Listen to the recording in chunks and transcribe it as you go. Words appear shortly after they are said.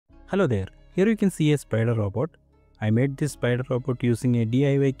Hello there, here you can see a spider robot. I made this spider robot using a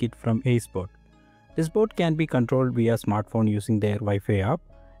DIY kit from Acebott. This bot can be controlled via smartphone using their Wi-Fi app.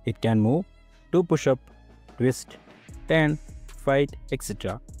 It can move, do push-up, twist, turn, fight,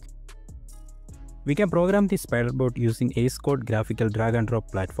 etc. We can program the spider bot using Acebott graphical drag and drop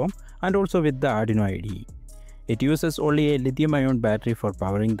platform and also with the Arduino IDE. It uses only a lithium-ion battery for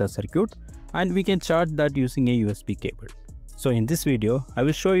powering the circuit, and we can charge that using a USB cable. So in this video, I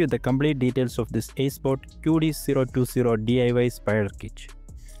will show you the complete details of this Acebott QD020 DIY spider kit.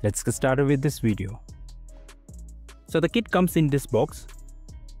 Let's get started with this video. So the kit comes in this box.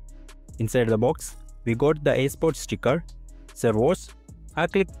 Inside the box, we got the Acebott sticker, servos,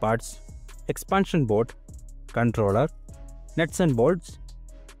 acrylic parts, expansion board, controller, nuts and bolts,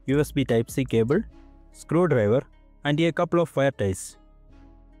 USB Type-C cable, screwdriver, and a couple of wire ties.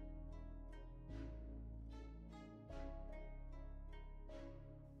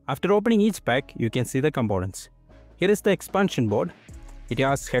 After opening each pack, you can see the components. Here is the expansion board. It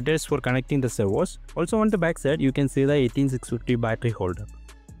has headers for connecting the servos. Also on the back side, you can see the 18650 battery holder.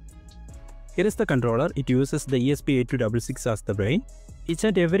 Here is the controller. It uses the ESP8266 as the brain. Each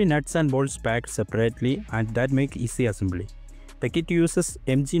and every nuts and bolts packed separately, and that makes easy assembly. The kit uses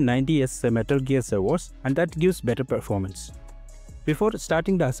MG90S metal gear servos, and that gives better performance. Before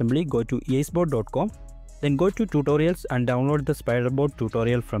starting the assembly, go to acebott.com. Then go to tutorials and download the SpiderBot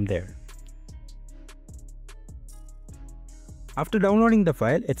tutorial from there. After downloading the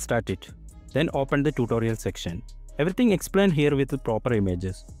file, let's start it. Then open the tutorial section. Everything explained here with the proper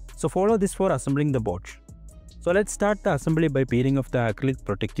images. So follow this for assembling the bot. So let's start the assembly by peeling off the acrylic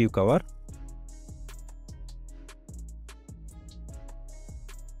protective cover.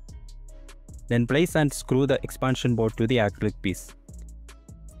 Then place and screw the expansion board to the acrylic piece.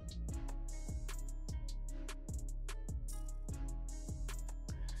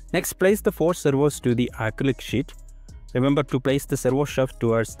 Next, place the 4 servos to the acrylic sheet. Remember to place the servo shaft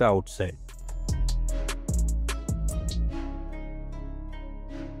towards the outside.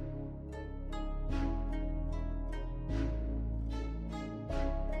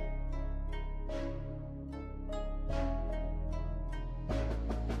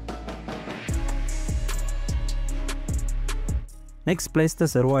 Next, place the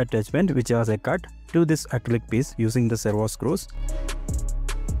servo attachment, which has a cut, to this acrylic piece using the servo screws.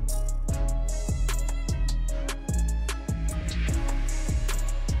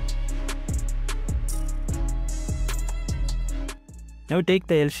 Now take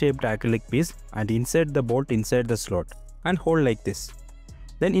the L-shaped acrylic piece and insert the bolt inside the slot and hold like this.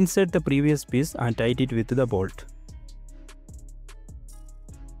 Then insert the previous piece and tight it with the bolt.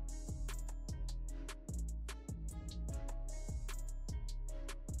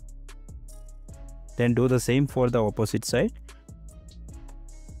 Then do the same for the opposite side.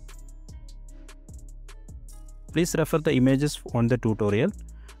 Please refer the images on the tutorial.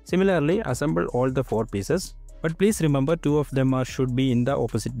 Similarly, assemble all the 4 pieces. But please remember 2 of them should be in the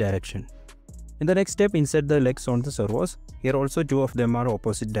opposite direction. In the next step, insert the legs on the servos. Here also 2 of them are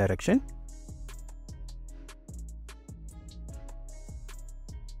opposite direction.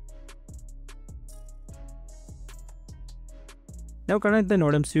 Now connect the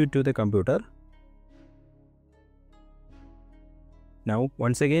node MCU to the computer. Now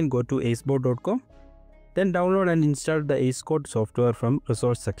once again go to acebott.com. Then download and install the Acebott software from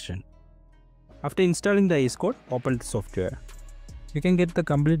resource section. After installing the Acebott, open the software. You can get the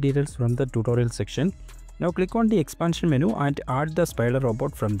complete details from the tutorial section. Now click on the expansion menu and add the spider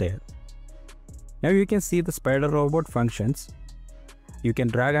robot from there. Now you can see the spider robot functions. You can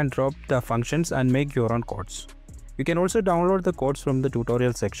drag and drop the functions and make your own codes. You can also download the codes from the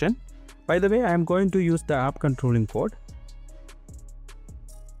tutorial section. By the way, I am going to use the app controlling code.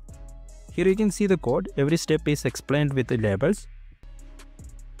 Here you can see the code. Every step is explained with the labels.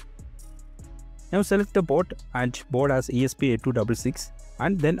 Now select the bot and board as ESP8266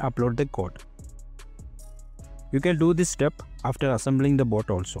 and then upload the code. You can do this step after assembling the bot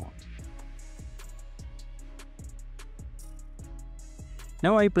also.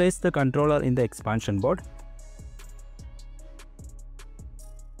 Now I place the controller in the expansion board.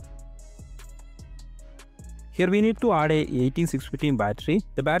 Here we need to add a 18650 battery.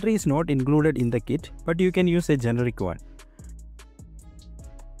 The battery is not included in the kit, but you can use a generic one.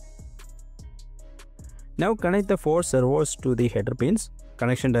 Now connect the 4 servos to the header pins.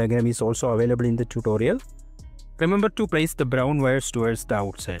 Connection diagram is also available in the tutorial. Remember to place the brown wires towards the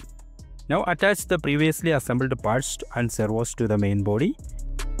outside. Now attach the previously assembled parts and servos to the main body.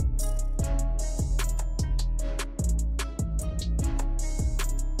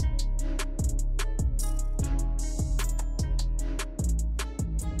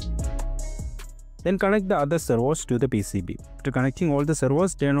 Then connect the other servos to the PCB. After connecting all the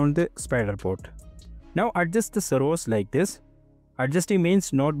servos, turn on the spider port. Now adjust the servos like this. Adjusting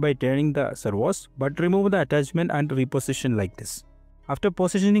means not by turning the servos, but remove the attachment and reposition like this. After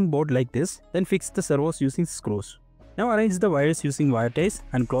positioning board like this, then fix the servos using screws. Now arrange the wires using wire ties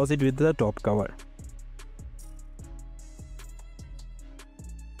and close it with the top cover.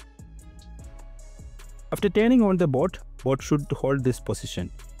 After turning on the board should hold this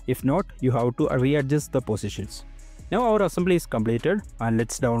position. If not, you have to readjust the positions. Now our assembly is completed and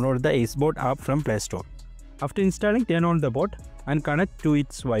let's download the Acebott app from Play Store. After installing, turn on the board and connect to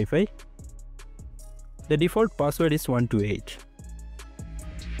its Wi-Fi. The default password is 128.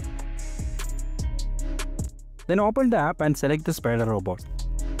 Then open the app and select the Spider Robot.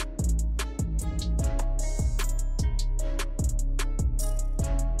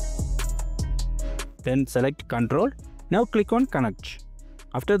 Then select Control. Now click on Connect.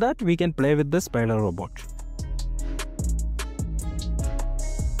 After that, we can play with the Spider Robot.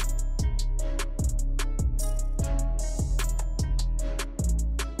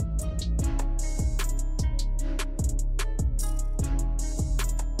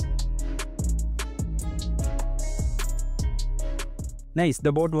 Nice,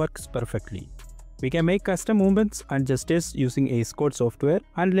 the board works perfectly. We can make custom movements and gestures using Acebott software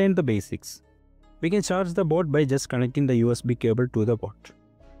and learn the basics. We can charge the board by just connecting the USB cable to the board.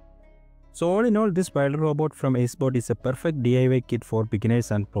 So all in all, this Spider Robot from Acebott is a perfect DIY kit for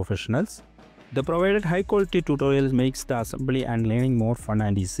beginners and professionals. The provided high quality tutorials makes the assembly and learning more fun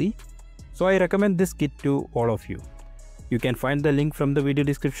and easy. So I recommend this kit to all of you. You can find the link from the video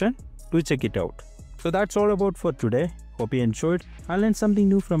description to check it out. So that's all about for today. Hope you enjoyed and learned something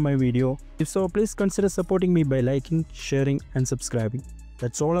new from my video. If so, please consider supporting me by liking, sharing and subscribing.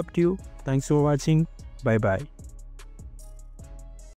 That's all up to you. Thanks for watching. Bye bye.